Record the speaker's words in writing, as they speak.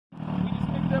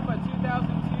a 2002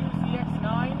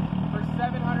 ZX9 for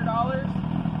 $700.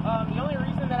 The only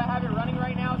reason that I have it running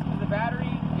right now is because the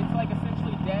battery, it's like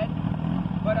essentially dead.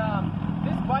 But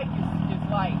this bike is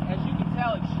like, as you can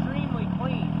tell, extremely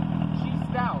clean. She's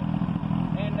stout.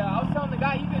 And I was telling the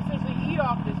guy, you can essentially eat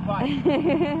off this bike.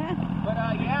 But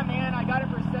yeah, man, I got it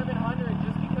for $700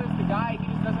 just because the guy, he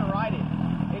just doesn't ride it.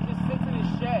 It just sits in his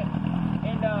shed.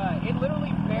 And it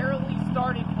literally barely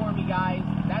started for me, guys.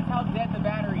 That's how dead the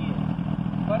battery is.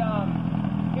 But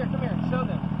here, come here, show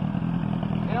them.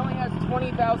 It only has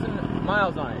 20,000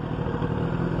 miles on it.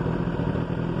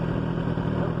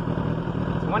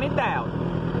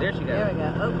 20,000. There she goes. There we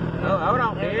go. Oh, hold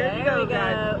on. There you go,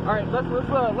 guys. All right, let's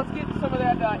get some of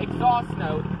that exhaust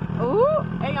note. Ooh.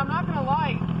 Hey, I'm not gonna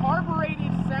lie.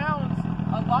 Carbureted sounds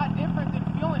a lot different than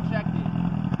fuel injected.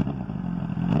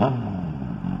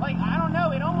 Like, I don't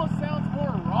know. It almost sounds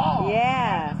more raw.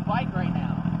 Yeah. On this bike right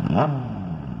now.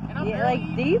 And I'm Yeah,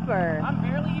 like deeper. I'm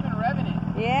barely even revving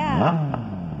it. Yeah.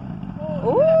 Oh,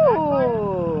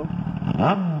 Ooh.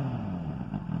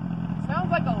 Sounds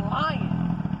like a lion.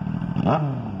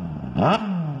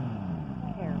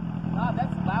 Here. Ah,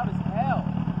 that's loud as hell.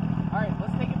 Alright,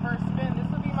 let's take it for a spin. This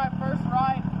will be my first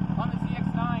ride on the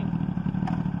ZX9.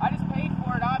 I just paid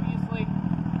for it, obviously.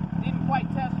 Didn't quite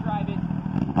test drive it.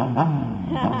 I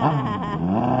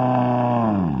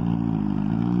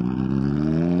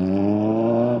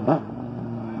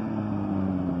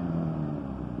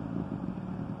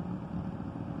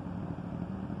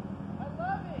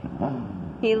love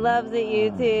it. He loves it,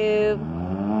 YouTube.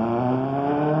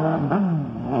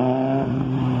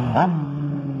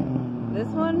 This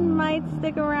one might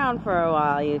stick around for a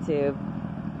while, YouTube.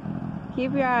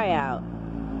 Keep your eye out.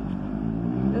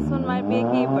 This one might be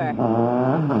a keeper.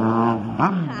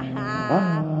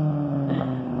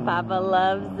 Papa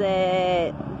loves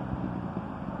it.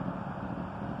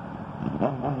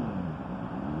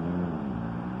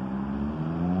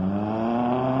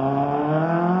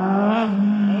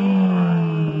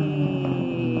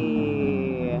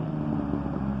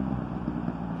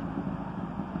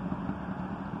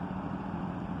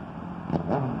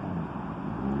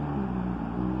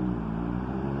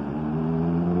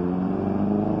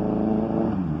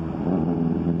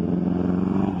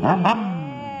 Yeah.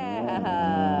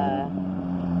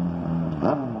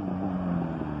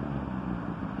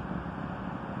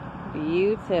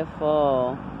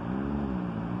 Beautiful.